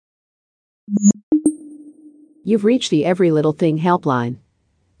You've reached the Every Little Thing helpline.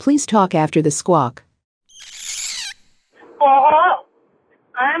 Please talk after the squawk. Well, hello.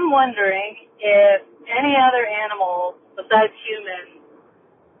 I'm wondering if any other animals besides humans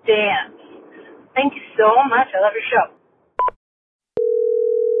dance. Thank you so much. I love your show.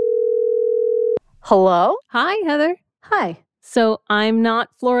 Hello? Hi, Heather. Hi. So I'm not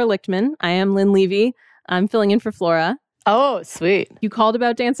Flora Lichtman. I am Lynn Levy. I'm filling in for Flora. Oh, sweet. You called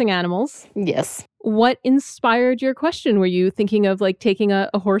about dancing animals. Yes. What inspired your question? Were you thinking of taking a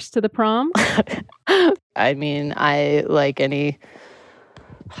horse to the prom? I mean, I, like any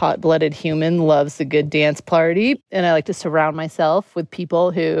hot-blooded human, loves a good dance party. And I like to surround myself with people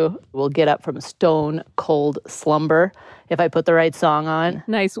who will get up from stone-cold slumber if I put the right song on.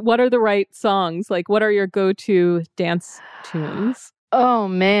 Nice. What are the right songs? What are your go-to dance tunes? Oh,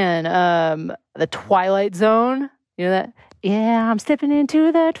 man. The Twilight Zone. You know that? Yeah, I'm stepping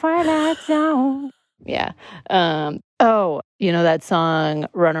into the Twilight Zone. Yeah. You know that song,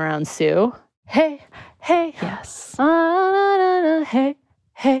 Run Around Sue? Hey, hey. Yes. Hey,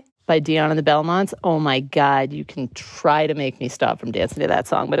 hey. By Dion and the Belmonts. Oh my God, you can try to make me stop from dancing to that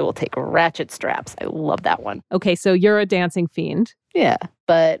song, but it will take ratchet straps. I love that one. Okay, so you're a dancing fiend. Yeah,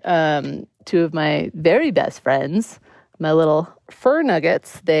 but two of my very best friends, my little fur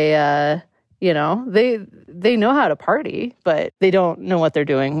nuggets, they they know how to party, but they don't know what they're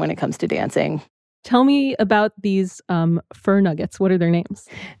doing when it comes to dancing. Tell me about these fur nuggets. What are their names?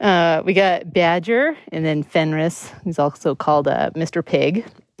 We got Badger and then Fenris. He's also called Mr. Pig.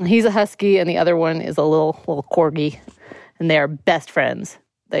 He's a husky, and the other one is a little corgi, and they are best friends.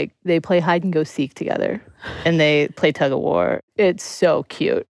 They play hide and go seek together, and they play tug of war. It's so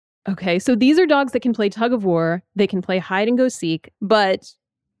cute. Okay, so these are dogs that can play tug of war. They can play hide and go seek, but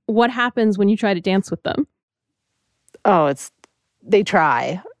what happens when you try to dance with them? Oh, they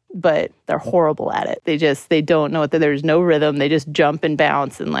try, but they're horrible at it. They don't know there's no rhythm. They just jump and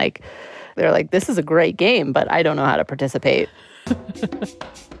bounce, and they're like, this is a great game, but I don't know how to participate.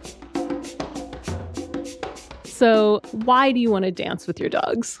 So why do you want to dance with your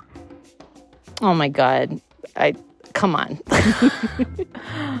dogs? Oh my God. Come on.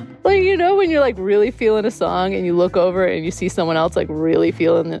 When you're really feeling a song and you look over and you see someone else really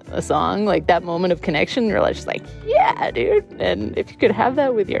feeling a song, that moment of connection, you're just yeah, dude. And if you could have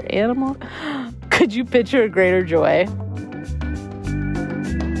that with your animal, could you picture a greater joy?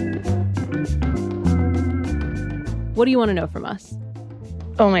 What do you want to know from us?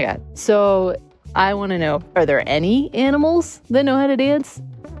 Oh my God. So I want to know, are there any animals that know how to dance?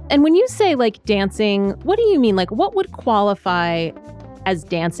 And when you say dancing, what do you mean? What would qualify as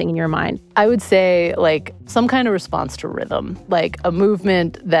dancing in your mind? I would say some kind of response to rhythm, a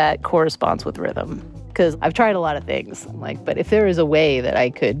movement that corresponds with rhythm. Because I've tried a lot of things. But if there is a way that I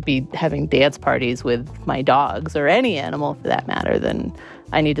could be having dance parties with my dogs or any animal for that matter, then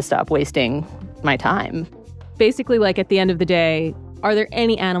I need to stop wasting my time. Basically, at the end of the day, are there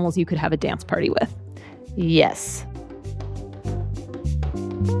any animals you could have a dance party with? Yes.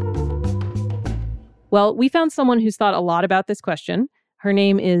 Well, we found someone who's thought a lot about this question. Her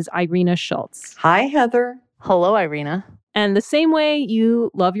name is Irena Schulz. Hi, Heather. Hello, Irena. And the same way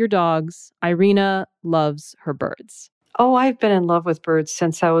you love your dogs, Irena loves her birds. Oh, I've been in love with birds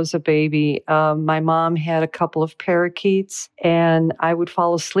since I was a baby. My mom had a couple of parakeets, and I would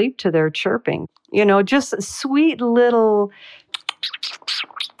fall asleep to their chirping. Just a sweet little...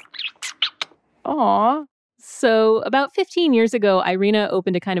 Aww. So about 15 years ago, Irena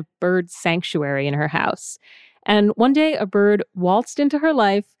opened a kind of bird sanctuary in her house. And one day, a bird waltzed into her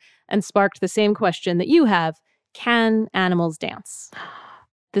life and sparked the same question that you have. Can animals dance?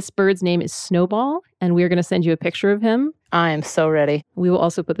 This bird's name is Snowball, and we're going to send you a picture of him. I am so ready. We will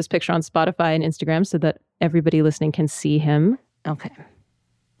also put this picture on Spotify and Instagram so that everybody listening can see him. Okay.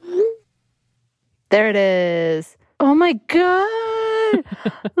 There it is. Oh my God. Look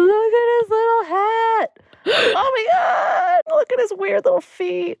at his little hat. Oh my God. Look at his weird little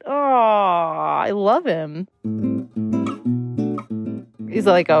feet. Oh, I love him. He's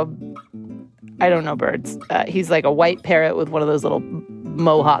I don't know birds. He's like a white parrot with one of those little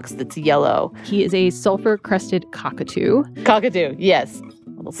mohawks that's yellow. He is a sulfur-crested cockatoo. Cockatoo, yes. A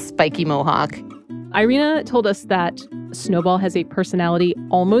little spiky mohawk. Irena told us that Snowball has a personality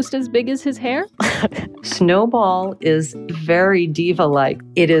almost as big as his hair. Snowball is very diva-like.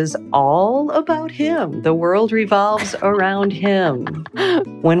 It is all about him. The world revolves around him.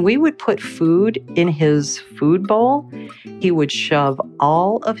 When we would put food in his food bowl, he would shove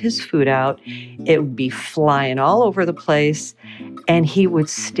all of his food out. It would be flying all over the place, and he would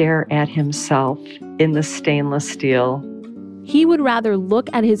stare at himself in the stainless steel. He would rather look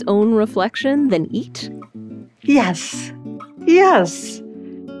at his own reflection than eat. Yes. Yes.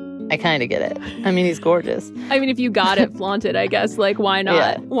 I kind of get it. I mean, he's gorgeous. I mean, if you got it, flaunt it, I guess. Like, why not?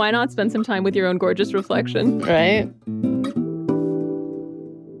 Yeah. Why not spend some time with your own gorgeous reflection? Right?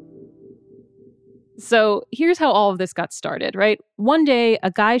 So here's how all of this got started, right? One day,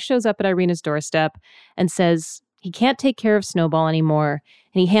 a guy shows up at Irena's doorstep and says he can't take care of Snowball anymore,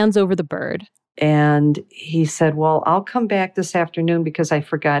 and he hands over the bird. And he said, well, I'll come back this afternoon because I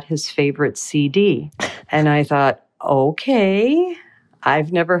forgot his favorite CD. And I thought, okay,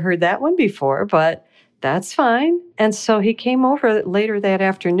 I've never heard that one before, but that's fine. And so he came over later that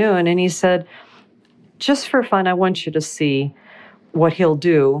afternoon and he said, just for fun, I want you to see what he'll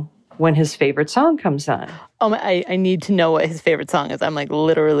do when his favorite song comes on. Oh, I need to know what his favorite song is. I'm like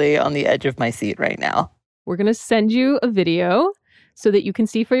literally on the edge of my seat right now. We're going to send you a video so that you can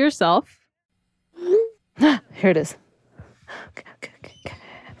see for yourself. Here it is. Okay.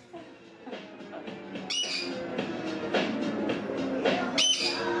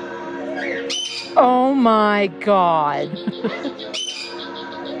 Oh my God.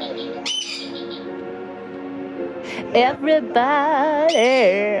 Everybody.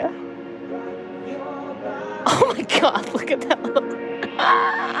 Oh my God, look at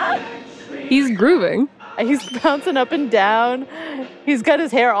that. He's grooving. He's bouncing up and down. He's got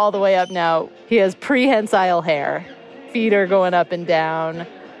his hair all the way up now. He has prehensile hair. Feet are going up and down.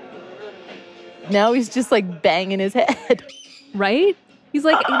 Now he's just like banging his head. Right? He's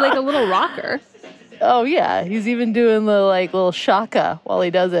like a little rocker. Oh yeah, he's even doing the like little shaka while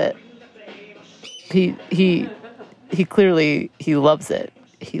he does it. He clearly he loves it.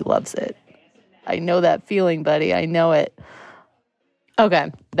 He loves it. I know that feeling, buddy. I know it.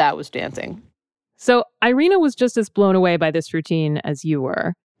 Okay, that was dancing. So Irena was just as blown away by this routine as you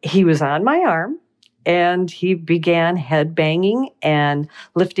were. He was on my arm and he began head banging and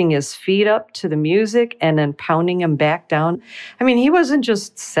lifting his feet up to the music and then pounding them back down. I mean, he wasn't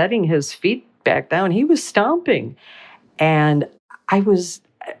just setting his feet back down, he was stomping. And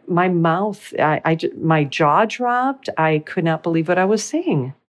my mouth, my jaw dropped. I could not believe what I was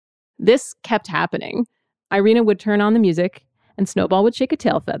seeing. This kept happening. Irena would turn on the music and Snowball would shake a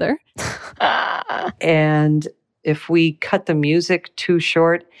tail feather. And if we cut the music too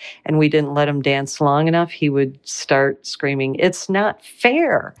short and we didn't let him dance long enough, he would start screaming, "It's not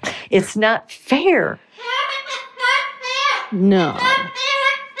fair. It's not fair." No.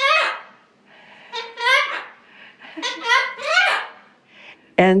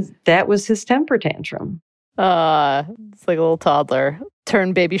 And that was his temper tantrum. It's like a little toddler.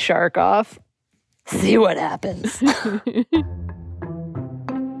 Turn Baby Shark off. See what happens.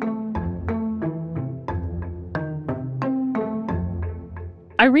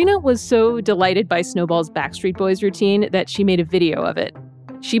 Irena was so delighted by Snowball's Backstreet Boys routine that she made a video of it.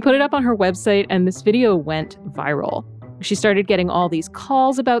 She put it up on her website, and this video went viral. She started getting all these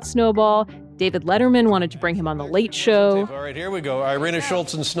calls about Snowball. David Letterman wanted to bring him on The Late Show. All right, here we go. Irena,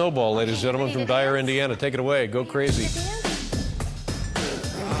 Schulz, and Snowball, ladies and gentlemen, from Dyer, Indiana. Take it away. Go crazy.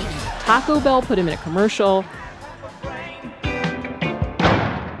 Taco Bell put him in a commercial.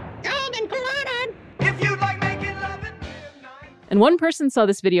 And one person saw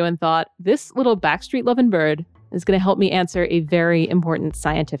this video and thought, this little Backstreet loving bird is going to help me answer a very important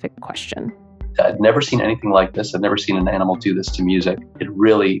scientific question. I'd never seen anything like this. I've never seen an animal do this to music. It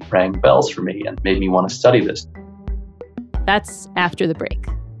really rang bells for me and made me want to study this. That's after the break.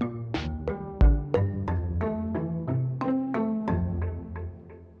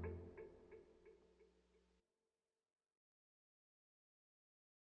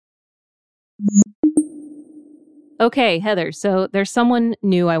 Okay, Heather, so there's someone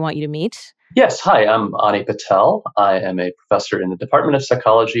new I want you to meet. Yes, hi, I'm Ani Patel. I am a professor in the Department of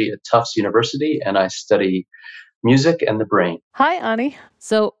Psychology at Tufts University, and I study music and the brain. Hi, Ani.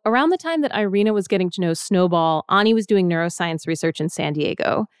 So around the time that Irena was getting to know Snowball, Ani was doing neuroscience research in San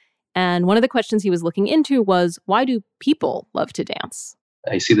Diego. And one of the questions he was looking into was, why do people love to dance?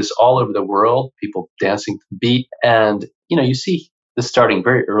 I see this all over the world, people dancing to the beat. And, you see this starting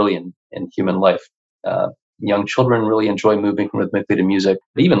very early in human life. Young children really enjoy moving rhythmically to music.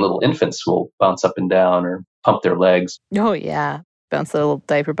 Even little infants will bounce up and down or pump their legs. Oh, yeah. Bounce their little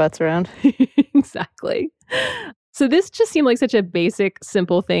diaper butts around. Exactly. So this just seemed like such a basic,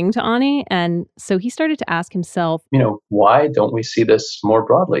 simple thing to Ani. And so he started to ask himself, why don't we see this more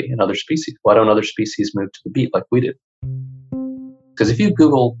broadly in other species? Why don't other species move to the beat like we did? Because if you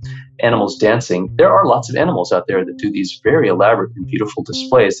Google animals dancing, there are lots of animals out there that do these very elaborate and beautiful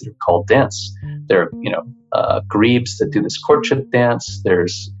displays that are called dance. There are, grebes that do this courtship dance.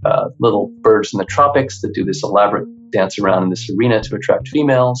 There's little birds in the tropics that do this elaborate dance around in this arena to attract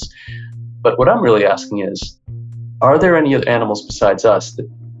females. But what I'm really asking is, are there any other animals besides us that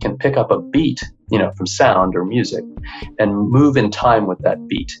can pick up a beat, from sound or music and move in time with that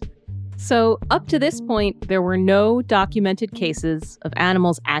beat? So up to this point, there were no documented cases of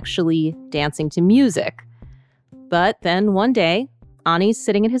animals actually dancing to music. But then one day, Ani's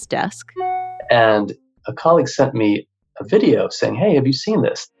sitting at his desk. And a colleague sent me a video saying, "Hey, have you seen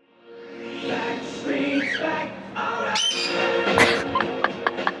this?"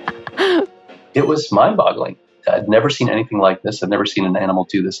 It was mind-boggling. I'd never seen anything like this. I'd never seen an animal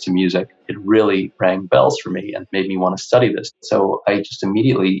do this to music. It really rang bells for me and made me want to study this. So I just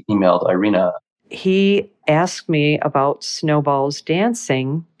immediately emailed Irena. He asked me about Snowball's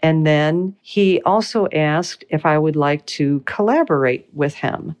dancing, and then he also asked if I would like to collaborate with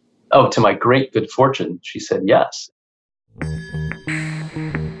him. Oh, to my great good fortune, she said yes.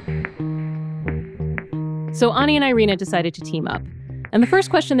 So Ani and Irena decided to team up. And the first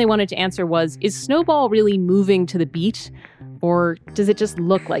question they wanted to answer was, is Snowball really moving to the beat, or does it just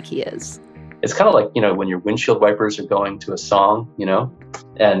look like he is? It's kind of like, when your windshield wipers are going to a song,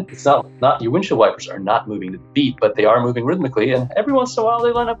 and it's not your windshield wipers are not moving to the beat, but they are moving rhythmically, and every once in a while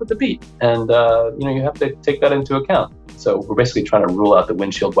they line up with the beat. And, you have to take that into account. So we're basically trying to rule out the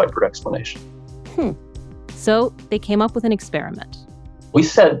windshield wiper explanation. So they came up with an experiment. We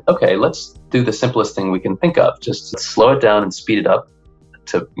said, okay, let's do the simplest thing we can think of. Just slow it down and speed it up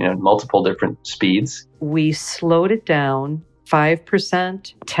to multiple different speeds. We slowed it down 5%,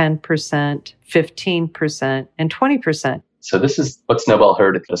 10%, 15%, and 20%. So this is what Snowball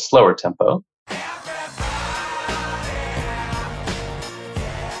heard at a slower tempo.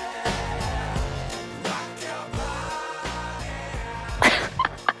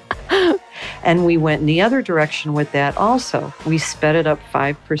 And we went in the other direction with that also. We sped it up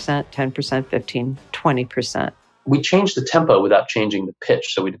 5%, 10%, 15%, 20%. We changed the tempo without changing the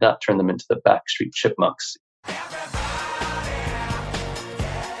pitch, so we did not turn them into the Backstreet Chipmunks.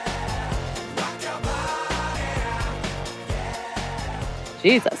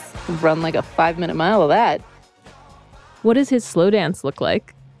 Jesus, run like a 5-minute mile of that. What does his slow dance look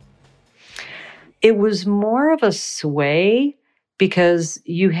like? It was more of a sway because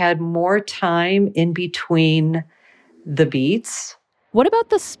you had more time in between the beats. What about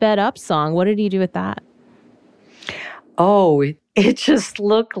the sped up song? What did he do with that? Oh, it just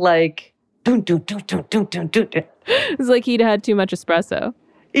looked like... Dun, dun, dun, dun, dun, dun, dun. It was like he'd had too much espresso.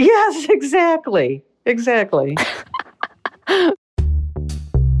 Yes, exactly.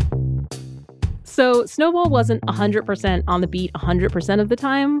 So Snowball wasn't 100% on the beat 100% of the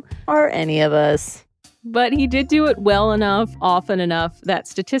time. Or any of us. But he did do it well enough, often enough, that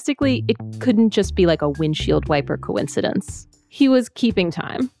statistically it couldn't just be like a windshield wiper coincidence. He was keeping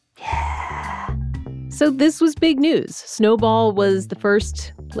time. Yeah. So this was big news. Snowball was the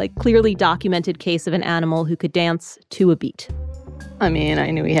first, clearly documented case of an animal who could dance to a beat. I mean,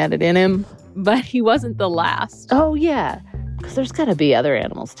 I knew he had it in him. But he wasn't the last. Oh, yeah. Because there's got to be other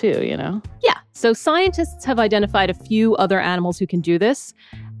animals too, Yeah. So scientists have identified a few other animals who can do this,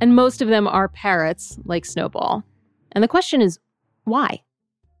 and most of them are parrots, like Snowball. And the question is, why?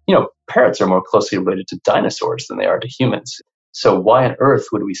 Parrots are more closely related to dinosaurs than they are to humans. So why on earth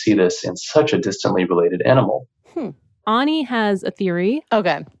would we see this in such a distantly related animal? Ani has a theory.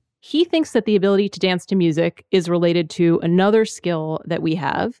 Okay. He thinks that the ability to dance to music is related to another skill that we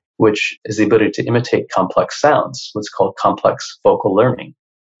have, which is the ability to imitate complex sounds, what's called complex vocal learning.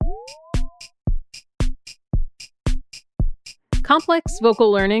 Complex vocal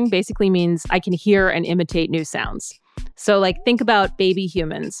learning basically means I can hear and imitate new sounds. So think about baby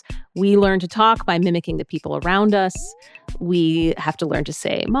humans. We learn to talk by mimicking the people around us. We have to learn to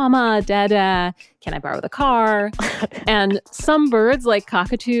say, mama, dada, can I borrow the car? And some birds, like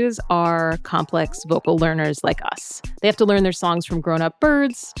cockatoos, are complex vocal learners like us. They have to learn their songs from grown-up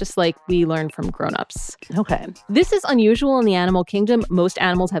birds, just like we learn from grown-ups. Okay. This is unusual in the animal kingdom. Most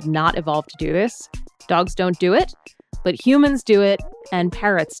animals have not evolved to do this. Dogs don't do it. But humans do it, and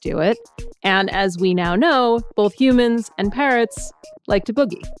parrots do it. And as we now know, both humans and parrots like to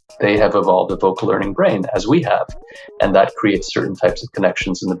boogie. They have evolved a vocal learning brain, as we have. And that creates certain types of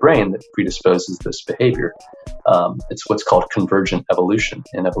connections in the brain that predisposes this behavior. It's what's called convergent evolution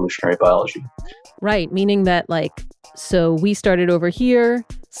in evolutionary biology. Right, meaning that, so we started over here,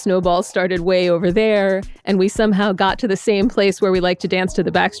 Snowball started way over there, and we somehow got to the same place where we like to dance to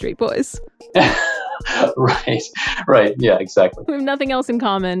the Backstreet Boys. Right. Yeah, exactly. We have nothing else in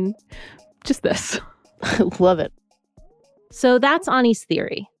common. Just this. Love it. So that's Ani's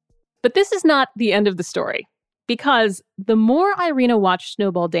theory. But this is not the end of the story. Because the more Irena watched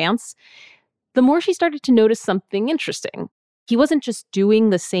Snowball dance, the more she started to notice something interesting. He wasn't just doing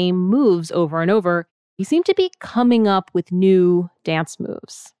the same moves over and over. he seemed to be coming up with new dance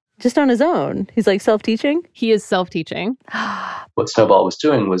moves. Just on his own. He's like self-teaching? He is self-teaching. What Snowball was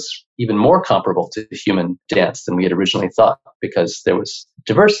doing was even more comparable to human dance than we had originally thought, because there was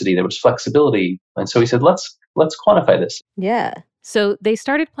diversity, there was flexibility. And so he said, let's quantify this. Yeah. So they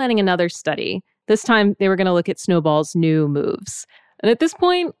started planning another study. This time they were going to look at Snowball's new moves. And at this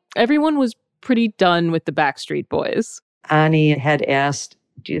point, everyone was pretty done with the Backstreet Boys. Ani had asked,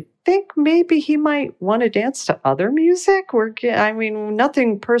 do you think maybe he might want to dance to other music?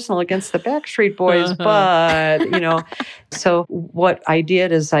 Nothing personal against the Backstreet Boys, but, So what I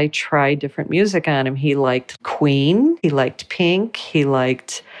did is I tried different music on him. He liked Queen. He liked Pink. He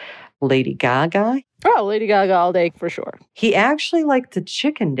liked Lady Gaga. Oh, Lady Gaga all day for sure. He actually liked the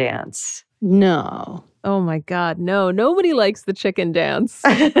chicken dance. No. Oh my God, no. Nobody likes the chicken dance.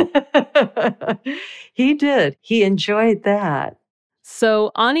 He did. He enjoyed that.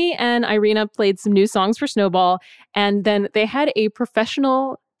 So Ani and Irena played some new songs for Snowball, and then they had a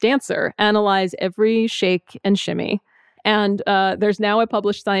professional dancer analyze every shake and shimmy. And there's now a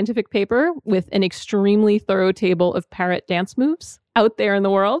published scientific paper with an extremely thorough table of parrot dance moves out there in the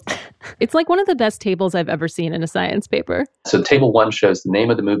world. It's like one of the best tables I've ever seen in a science paper. So table 1 shows the name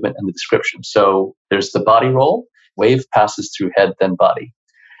of the movement and the description. So there's the body roll, wave passes through head, then body.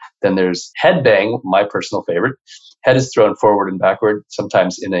 Then there's head bang, my personal favorite. Head is thrown forward and backward,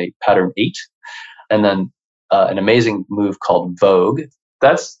 sometimes in a pattern 8. And then an amazing move called vogue.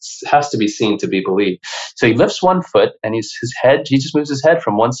 That has to be seen to be believed. So he lifts one foot and he just moves his head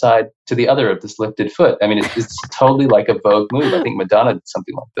from one side to the other of this lifted foot. I mean, it's totally like a Vogue move. I think Madonna did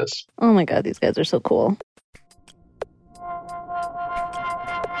something like this. Oh my God, these guys are so cool.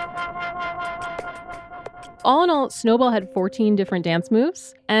 All in all, Snowball had 14 different dance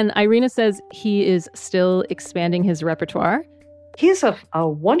moves, and Irena says he is still expanding his repertoire. He's a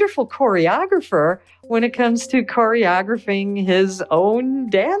wonderful choreographer when it comes to choreographing his own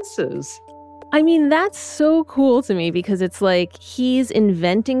dances. I mean, that's so cool to me because it's like he's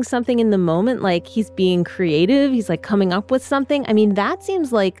inventing something in the moment, like he's being creative, he's like coming up with something. I mean, that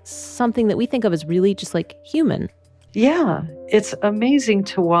seems like something that we think of as really just like human. Yeah, it's amazing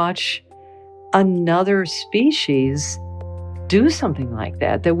to watch another species do something like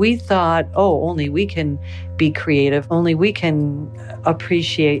that we thought, only we can be creative, only we can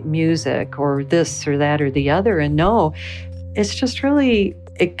appreciate music or this or that or the other. And no, it's just really,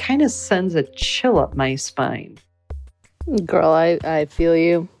 it kind of sends a chill up my spine. Girl, I feel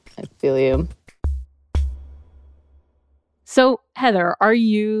you. I feel you. So, Heather, are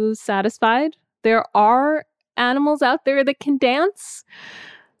you satisfied? There are animals out there that can dance,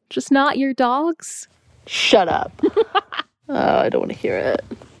 just not your dogs? Shut up. Oh, I don't want to hear it.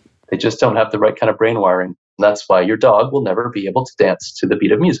 They just don't have the right kind of brain wiring. That's why your dog will never be able to dance to the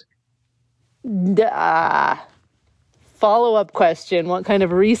beat of music. Follow-up question. What kind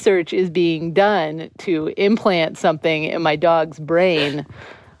of research is being done to implant something in my dog's brain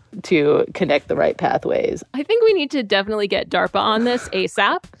to connect the right pathways? I think we need to definitely get DARPA on this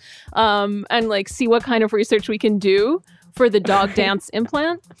ASAP and like see what kind of research we can do for the dog dance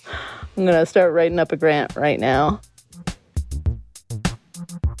implant. I'm going to start writing up a grant right now.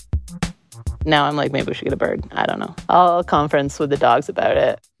 Now I'm like, maybe we should get a bird. I don't know. I'll conference with the dogs about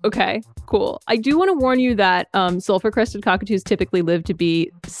it. Okay, cool. I do want to warn you that sulfur-crested cockatoos typically live to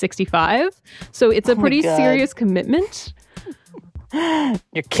be 65. So it's a pretty serious commitment.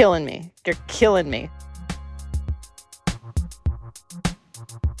 You're killing me. You're killing me.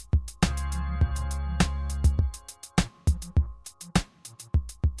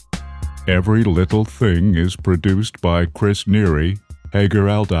 Every Little Thing is produced by Chris Neary, Hager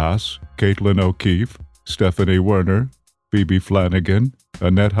Aldas, Caitlin O'Keefe, Stephanie Werner, Phoebe Flanagan,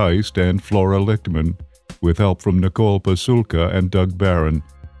 Annette Heist, and Flora Lichtman, with help from Nicole Pasulka and Doug Barron.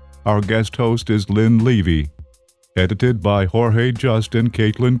 Our guest host is Lynn Levy. Edited by Jorge Just and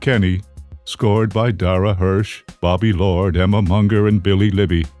Caitlin Kenny. Scored by Dara Hirsch, Bobby Lord, Emma Munger, and Billy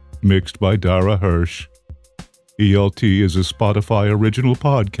Libby. Mixed by Dara Hirsch. ELT is a Spotify original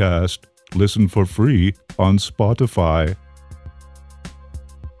podcast. Listen for free on Spotify.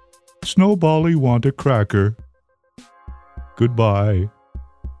 Snowbally want a cracker. Goodbye.